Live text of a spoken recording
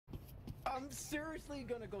I'm seriously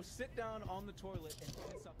gonna go sit down on the toilet and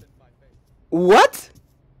piss up in my face. What?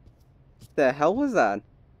 The hell was that?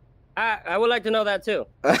 I would like to know that too.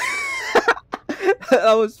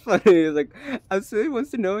 That was funny. Like, I'm saying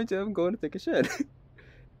wants to know and I'm going to take a shit.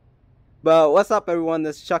 But what's up, everyone?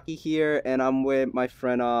 This is Chucky here, and I'm with my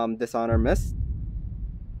friend Dishonor Mist,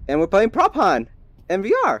 and we're playing Prop Hunt in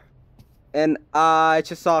VR. And I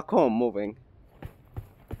just saw a comb moving.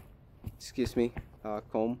 Excuse me,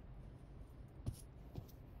 comb.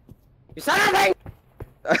 You saw nothing.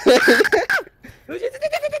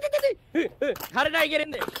 How did I get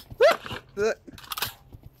in there?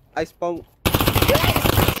 I spawned.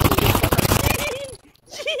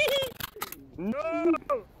 No!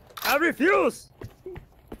 I refuse!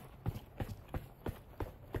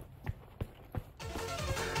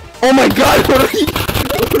 Oh my god, what are you?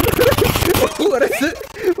 What is it?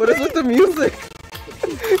 What is with the music?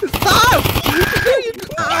 Stop!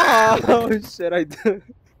 Oh shit, I do.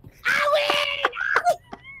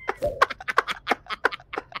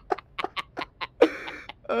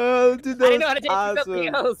 Oh, dude, that I didn't know how to was take awesome. something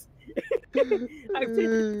else. I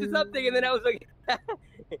changed to something and then I was like,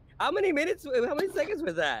 how many seconds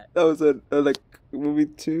was that? That was like maybe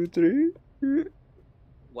 2, 3.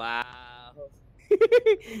 Wow.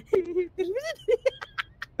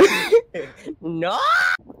 No!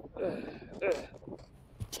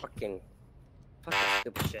 Fucking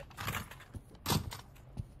stupid shit.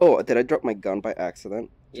 Oh, did I drop my gun by accident?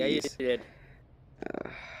 Yeah, you Jeez. did.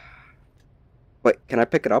 Wait, can I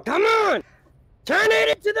pick it up? Come on! Turn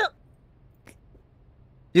it into the...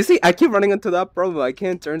 You see, I keep running into that problem. I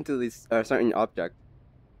can't turn to this certain object.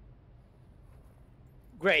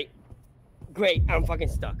 Great. Great, I'm fucking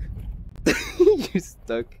stuck. You're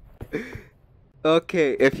stuck.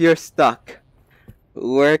 Okay, if you're stuck,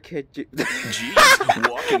 where could you... Jeez,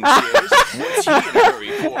 walking chairs? What's he in a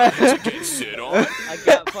hurry for? To get sit on? I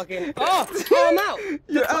got fucking... Oh, I'm out!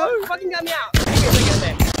 You're The out? fucking got me out! Give me a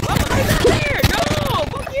second. Oh, I'm not there! No!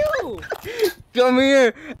 Fuck you! Come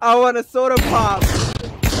here! I want a soda pop!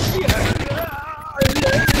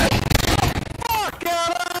 Fuck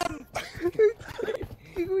him!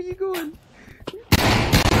 Where you going?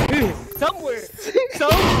 Somewhere!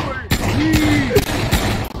 Somewhere!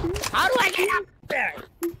 How do I get up there?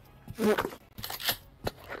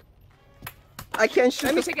 I can't shoot.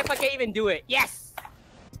 Let me check if I can even do it. Yes!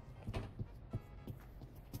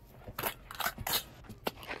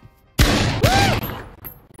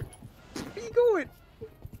 Where you going?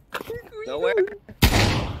 Nowhere.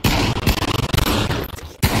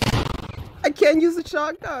 I can't use the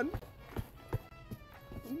shotgun.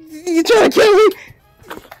 You trying to kill me?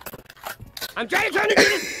 I'm trying to do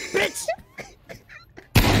this, bitch!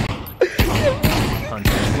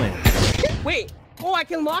 Wait. Oh, I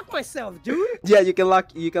can lock myself, dude. Yeah, you can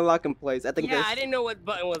lock in place. I think. Yeah, there's... I didn't know what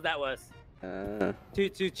button that was.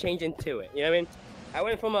 To change into it. You know what I mean? I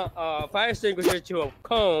went from a fire extinguisher to a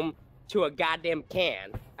comb to a goddamn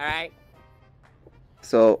can. All right.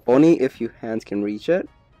 So only if your hands can reach it.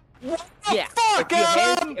 Yeah.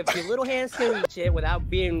 If your little hands can reach it without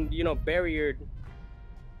being, you know, barriered.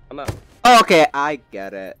 I'm up. Okay, I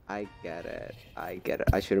get it. I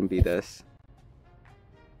shouldn't be this.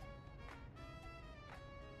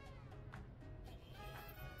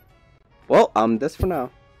 Well, I'm this for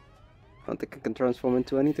now. I don't think I can transform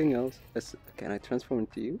into anything else. Can I transform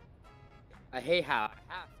into you? I hate how I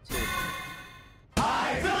have to.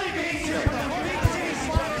 I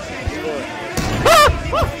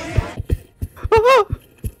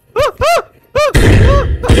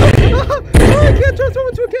can't transform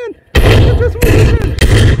into a can! I can't transform into a can!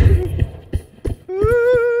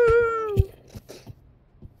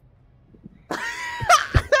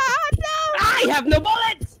 No! I have no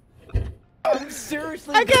bullets! I'm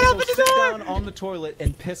seriously I can't gonna open go the sit door! down on the toilet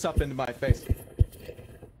and piss up into my face.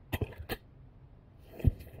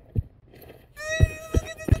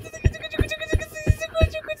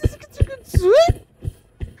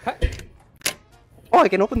 Oh, I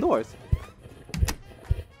can open doors.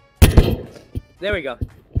 There we go.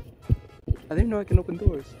 I didn't know I can open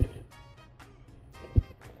doors.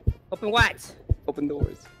 Open what? Open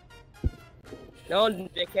doors. No,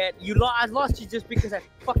 dickhead. I lost you just because I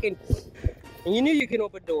fucking... And you knew you can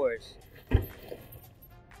open doors.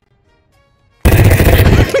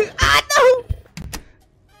 Ah, no!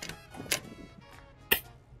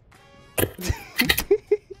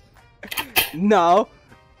 No,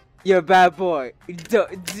 you're a bad boy.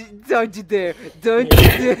 Don't you dare! Don't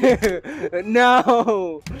you dare!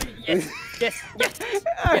 No! Yes, yes, yes,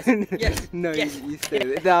 yes, yes. No, yes. you stay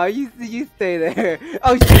there. No, you stay there.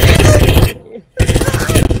 Oh shit!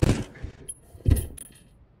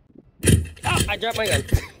 I dropped my gun.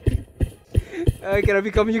 Can I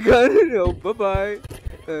become your gun? Oh, bye-bye.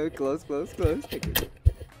 Close. Thank you.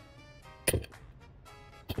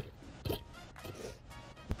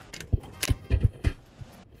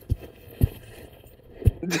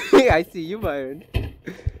 I see you, Byron.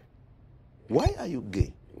 Why are you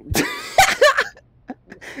gay?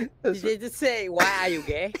 Did you just say, why are you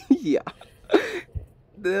gay? Yeah.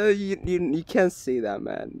 You can't say that,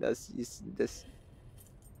 man. That's.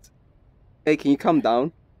 Hey, can you come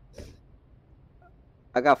down?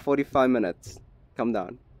 I got 45 minutes. Come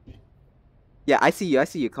down. Yeah, I see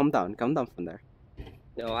you. Come down from there.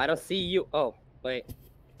 No, I don't see you. Oh, wait.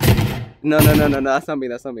 No. That's not me.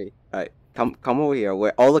 All right, come over here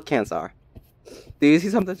where all the cans are. Do you see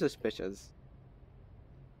something suspicious?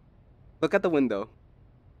 Look at the window.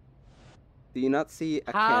 Do you not see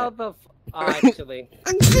a How can? the actually?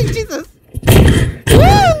 Jesus!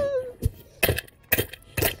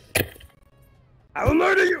 I will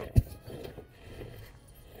murder you!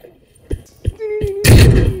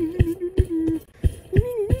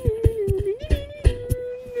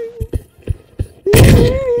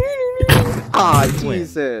 Ah,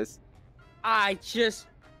 Jesus! I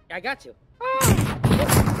got you.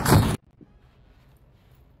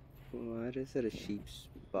 What is it? A sheep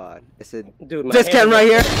spot? Is it Dude, my this can right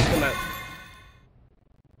here? Come on.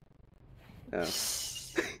 Oh.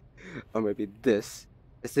 Or maybe this.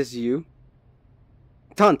 Is this you?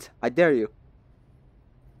 Tunt, I dare you.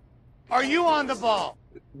 Are you on the ball?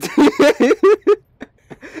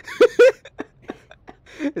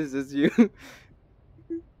 Is this you?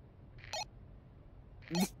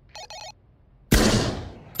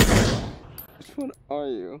 Which one are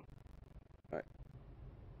you? Alright.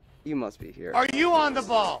 You must be here. Are you on the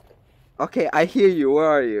ball? Okay, I hear you. Where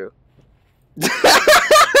are you?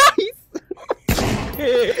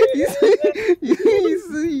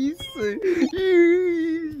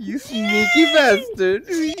 You sneaky bastard. What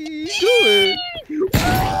are you doing?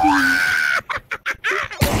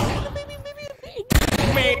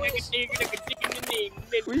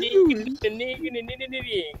 What are you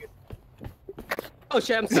doing? Oh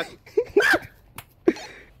shit, I'm stuck.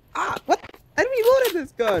 Ah, what? I reloaded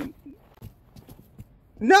this gun.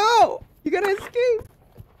 No! You gotta escape.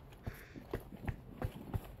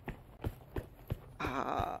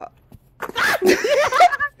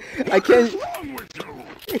 I can't.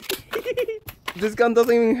 This gun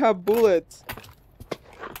doesn't even have bullets.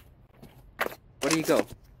 Where do you go?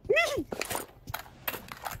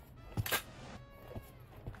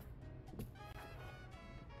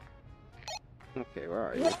 Okay, where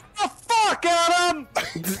are you? What the fuck, Adam?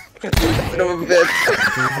 Son of a bitch.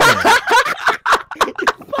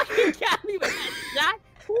 Fucking got me with that shot.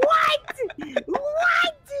 What?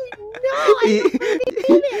 No,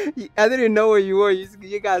 I I didn't know where you were.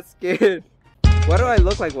 You got scared. What do I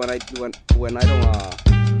look like when I don't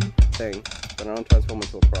transform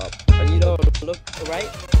into a prop? When you don't look right.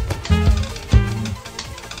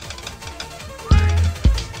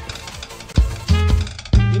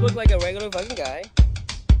 You look like a regular fucking guy.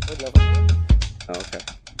 Oh, okay.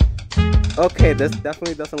 Okay, this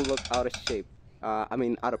definitely doesn't look out of shape. I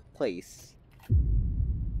mean, out of place.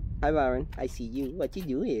 Hi, Byron. I see you. What you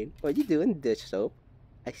doing? What you doing, dish soap?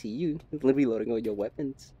 I see you. Reloading all your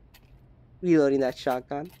weapons. Reloading that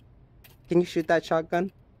shotgun. Can you shoot that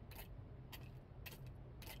shotgun?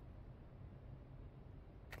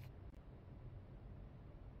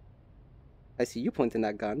 I see you pointing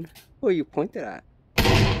that gun. Who are you pointing at?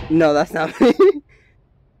 No, that's not me.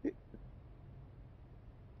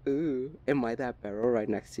 Ooh, am I that barrel right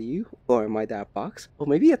next to you? Or am I that box? Or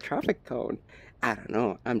maybe a traffic cone? I don't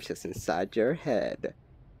know. I'm just inside your head.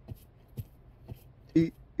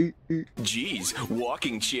 Jeez,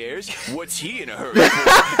 walking chairs? What's he in a hurry for?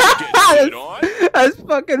 Get shit on? That's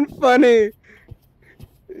fucking funny.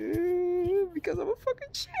 Because I'm a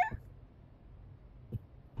fucking chair.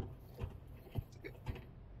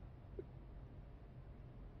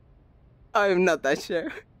 I am not that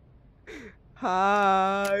chair.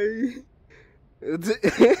 Hi.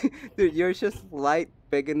 Dude, you're just light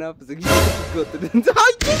big enough so you can go to the entire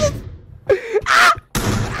Jesus! Ah!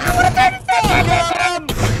 I wanna turn this thing!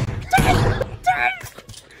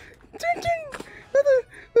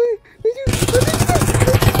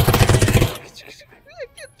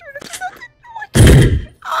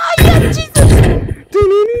 Oh, yeah, Jesus!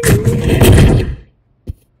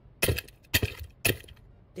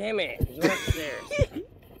 Damn it, you went upstairs.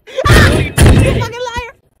 You fucking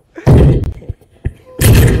liar!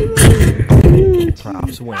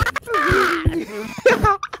 Props win.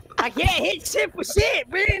 I can't hit shit for shit,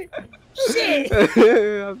 man. Shit.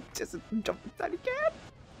 I'm just a jumping tiny cat.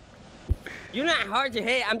 You're not hard to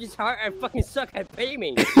hit. I'm just hard. I fucking suck at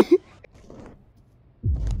aiming.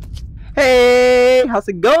 Hey, how's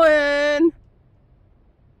it going?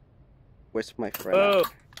 Where's my friend? Oh.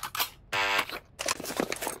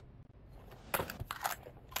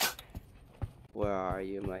 Where are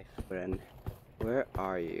you, my friend? Where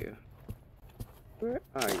are you? Where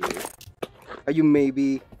are you? Are you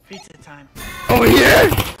maybe Pizza time. over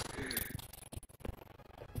here?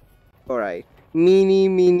 Alright. Meeny,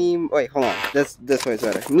 wait, hold on. This way is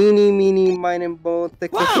better. Meeny, mine, and both.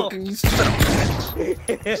 Whoa!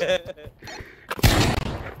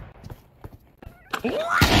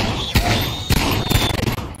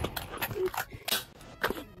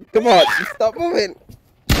 Come on, stop moving.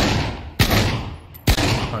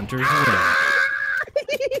 Hunters win.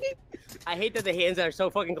 I hate that the hands are so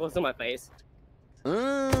fucking close to my face.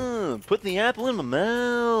 Put the apple in my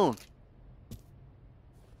mouth.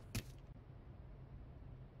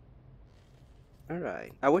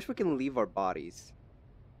 Alright. I wish we can leave our bodies.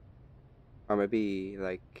 Or maybe,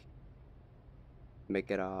 like,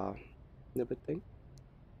 make it a little bit thing.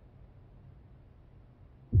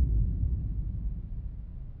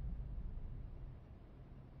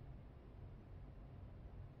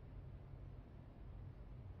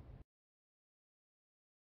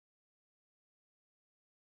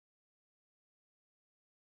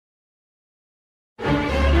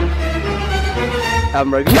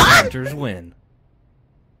 I'm ready. Hunters win.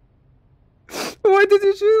 Why did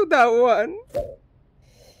you shoot that one?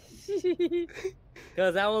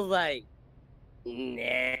 Because I was like,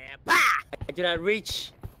 nah, bah! I do not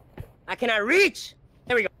reach. I cannot reach.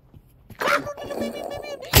 There we go.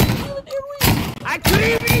 I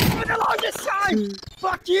couldn't reach for the longest time.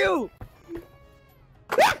 Fuck you.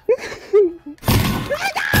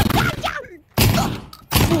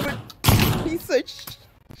 Piece of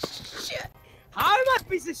shit. How am I a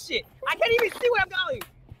piece of shit? I can't even see where I'm going.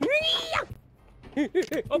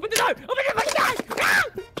 Open the door! Open the fucking door!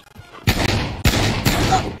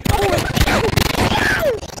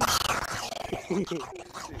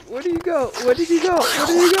 Where do you go? Where did you go? Where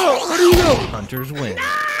did you go? Where did you go? Hunters win.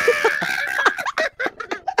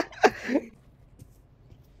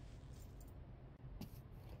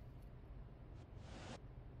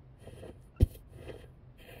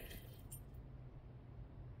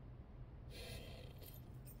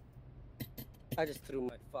 I just threw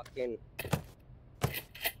my fucking...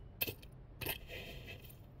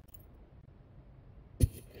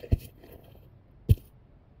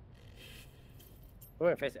 Where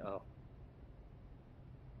am I facing? Oh.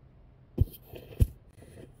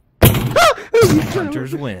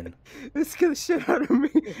 Hunters win. It scared the shit out of me.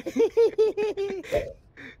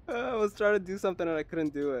 I was trying to do something and I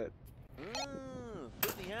couldn't do it.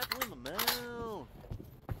 Put the apple in my mouth.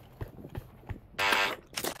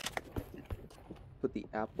 Put the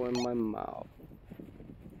apple in my mouth.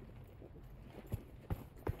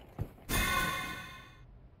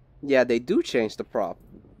 Yeah, they do change the prop.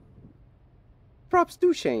 Props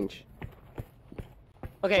do change.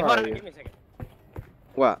 Okay, Where hold are on. you? Give me a second.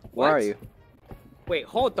 What? Where What? are you? Wait,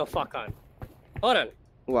 hold the fuck on. Hold on.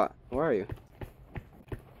 What? Where are you?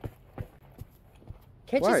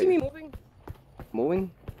 Can't Where you are see you? me moving?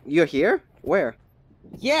 Moving? You're here? Where?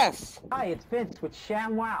 Yes. Hi, it's Vince with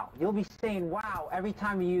Sham Wow. You'll be saying wow every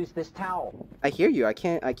time you use this towel. I hear you. I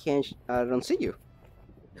don't see you.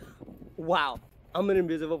 Wow. I'm an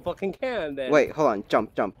invisible fucking can then. Wait, hold on.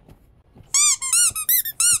 Jump.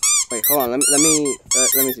 Wait, hold on. Let me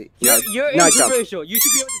see. You're no, jump. interracial. You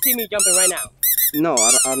should be able to see me jumping right now. No,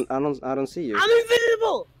 I don't see you. I'm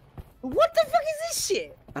invisible. What the fuck is this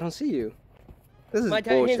shit? I don't see you. This is My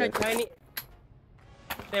tiny hands are bullshit. tiny.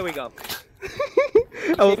 There we go.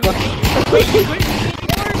 I was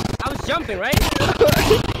I was jumping, right?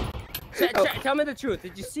 Tell me the truth.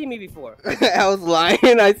 Did you see me before? I was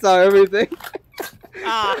lying. I saw everything.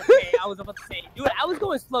 Ah, okay. I was about to say, dude, I was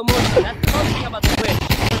going slow motion. That's the one thing about the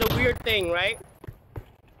glitch. It's a weird thing, right?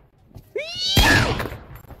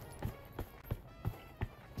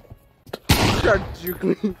 Start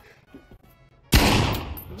juking me.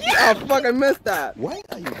 Oh fuck! I missed that. Why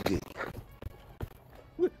are you gay?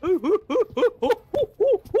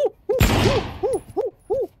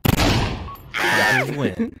 Hunters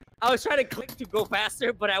win. I was trying to click to go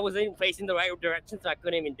faster, but I wasn't facing the right direction, so I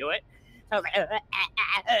couldn't even do it. I was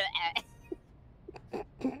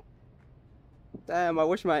like, Damn! I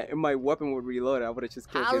wish my weapon would reload. I would have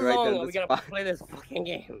just killed how you right long there. are we gonna play this fucking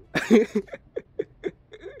game?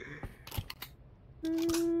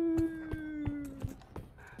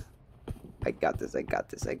 I got this. I got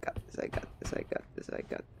this. I got this. I got this. I got this. I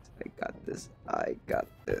got this. I got this. I got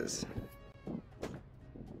this.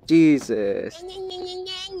 Jesus.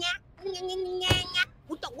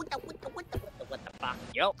 What the fuck?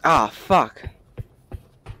 Yo. Ah, fuck.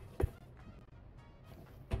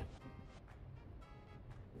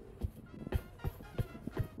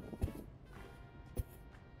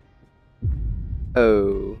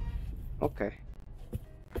 Oh. Okay.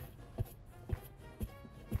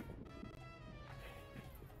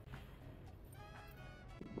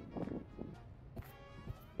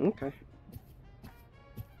 Okay.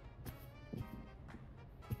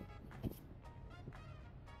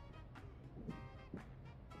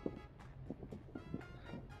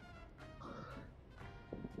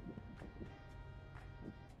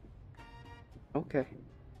 Okay.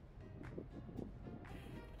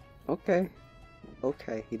 Okay.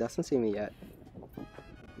 Okay. He doesn't see me yet.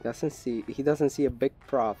 He doesn't see a big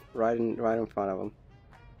prop right in front of him.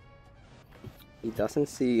 He doesn't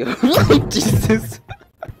see Jesus.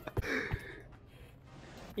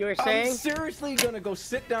 You were I'm saying? seriously gonna go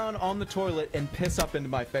sit down on the toilet and piss up into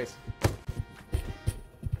my face.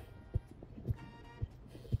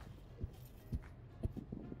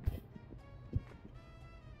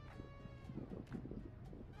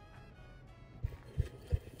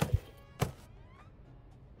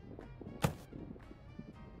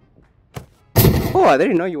 Oh, I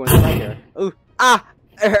didn't know you went right here. Ooh. Ah!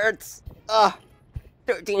 It hurts!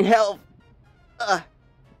 13 health!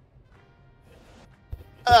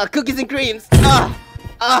 Cookies and creams!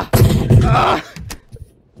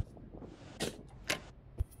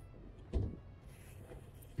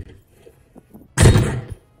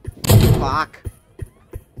 Fuck.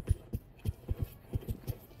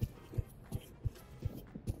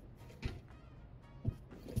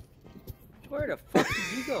 Where the fuck did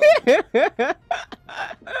you go?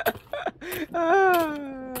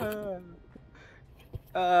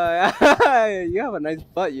 You have a nice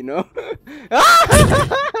butt, you know.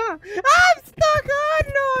 I'm stuck! Oh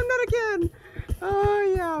no, I'm not again!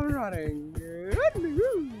 Oh yeah, I'm running.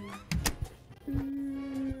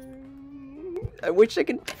 I wish I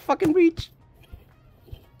could fucking reach.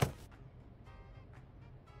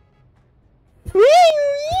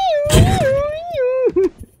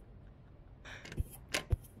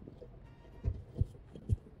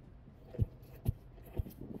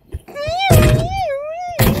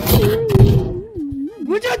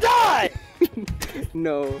 Would you die?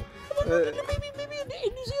 No. Maybe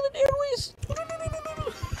in New Zealand Airways.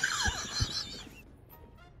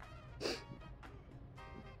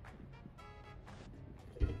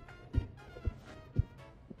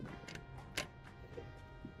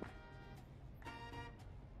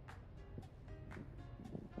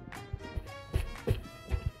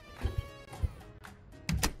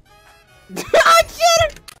 Ah,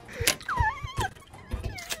 shit!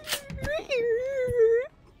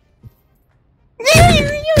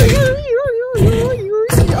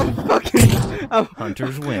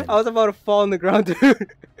 Hunters win. I was about to fall on the ground, dude.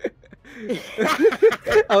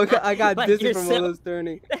 I got Like dizzy from all yourself. those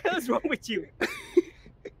turning. What the hell's wrong with you?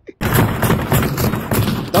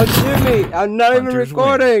 Don't shoot me! I'm not even Hunters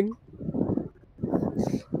recording!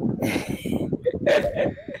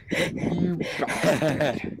 You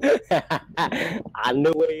bastard. I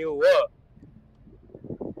knew where you were.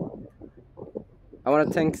 I want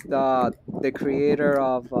to thank the creator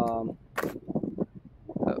of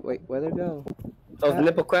wait, where'd it go? Those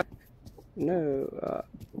nipple crap. No,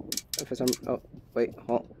 for some. Oh, wait,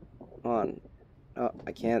 hold on. Oh,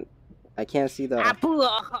 I can't see the. I pull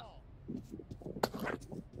a.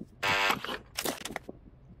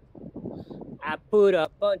 I put a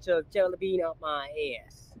bunch of jelly bean up my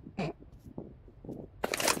ass.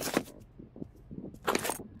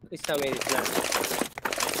 Please tell me it's not.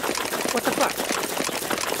 What the fuck?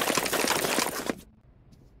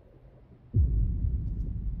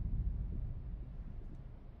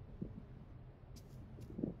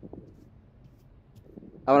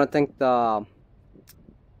 I want to thank the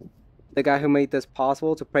guy who made this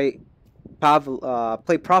possible to play Prop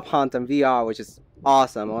Hunt in VR, which is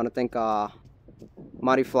awesome. I want to thank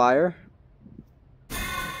Mighty Flyer,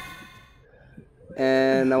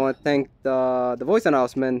 and I want to thank the voice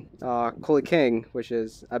announcement, Coley King, which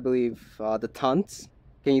is, I believe, the Tunts.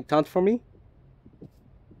 Can you tunt for me?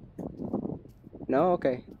 No,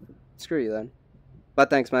 okay. Screw you then. But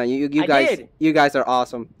thanks, man. You guys are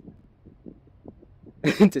awesome.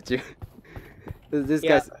 Did you? These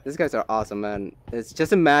guys are awesome, man. It's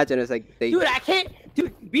just imagine it's like they. Dude, I can't.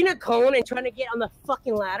 Dude, being a cone and trying to get on the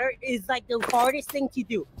fucking ladder is like the hardest thing to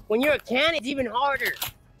do. When you're a can, it's even harder.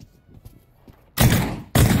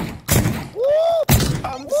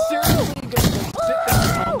 I'm seriously gonna go sit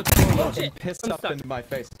down on the toilet and piss up into my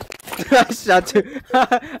face. I shot you.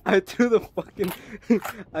 I threw the fucking.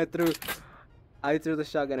 I threw the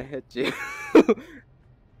shotgun and hit you.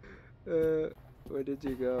 Where did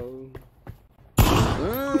you go?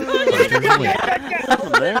 Blue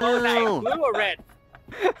or red?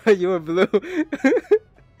 You were blue.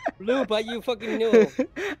 Blue, but you fucking knew.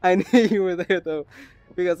 I knew you were there though,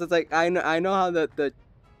 because it's like I know how the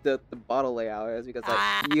bottle layout is, because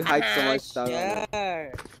like you hide so much stuff.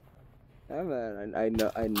 Sure. Yeah, man, I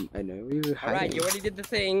know you were hiding. Alright, you already did the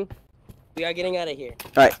thing. We are getting out of here.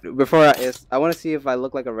 Alright, before I want to see if I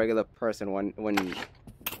look like a regular person when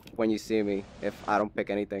you see me, if I don't pick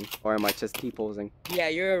anything, or am I just T-posing? Yeah,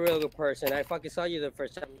 you're a real good person. I fucking saw you the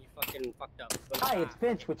first time you fucking fucked up. Hi, it's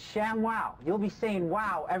Finch with Sham Wow. You'll be saying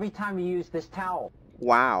wow every time you use this towel.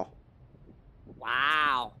 Wow.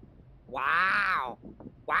 Wow. Wow.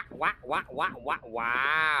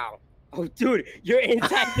 Wow. Oh, dude, you're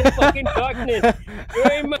inside the fucking darkness.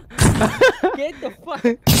 You're in my... Get the fuck...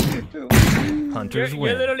 Hunters You're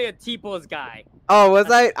win. literally a T-pose guy. Oh,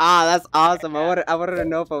 was I? Ah, that's awesome. I wanted to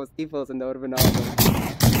know if I was T-posing. That would have been awesome.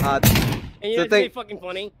 And you know what's really fucking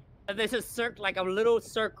funny? There's a circle, like a little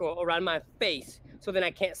circle around my face, so then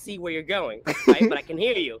I can't see where you're going, right? But I can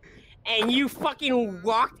hear you. And you fucking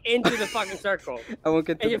walked into the fucking circle. I won't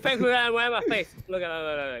get to and your face was around my face. Look.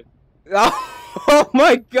 Oh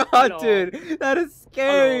my god, Hello. dude. That is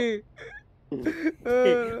scary.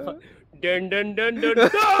 Dun dun dun dun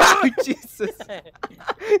Oh, dun! Jesus.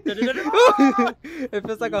 It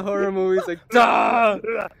feels like a horror movie. It's like, duh!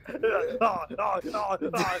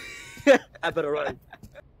 I better run.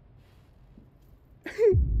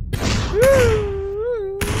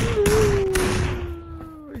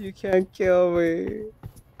 You can't kill me.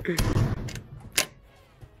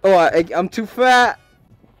 Oh, I'm too fat.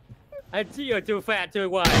 I see you're too fat, too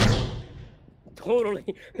wide. Totally.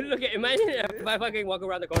 Look at, imagine if I fucking walk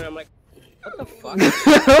around the corner, I'm like, what the fuck?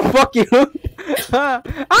 Fuck you. You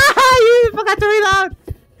forgot to reload.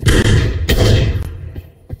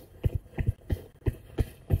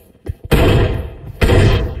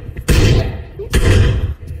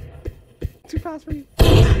 Too fast for you.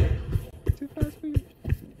 Too fast for you.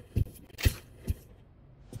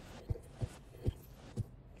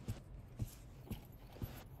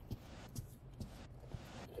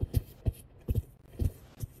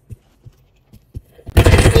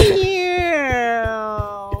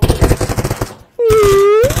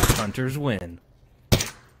 Hunters win.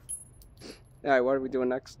 Alright, what are we doing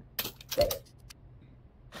next?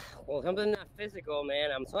 Well, something not physical, man.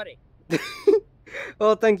 I'm sweaty.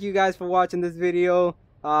 Well, thank you guys for watching this video.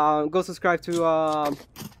 Go subscribe to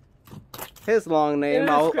his long name.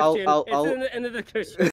 It's in the description.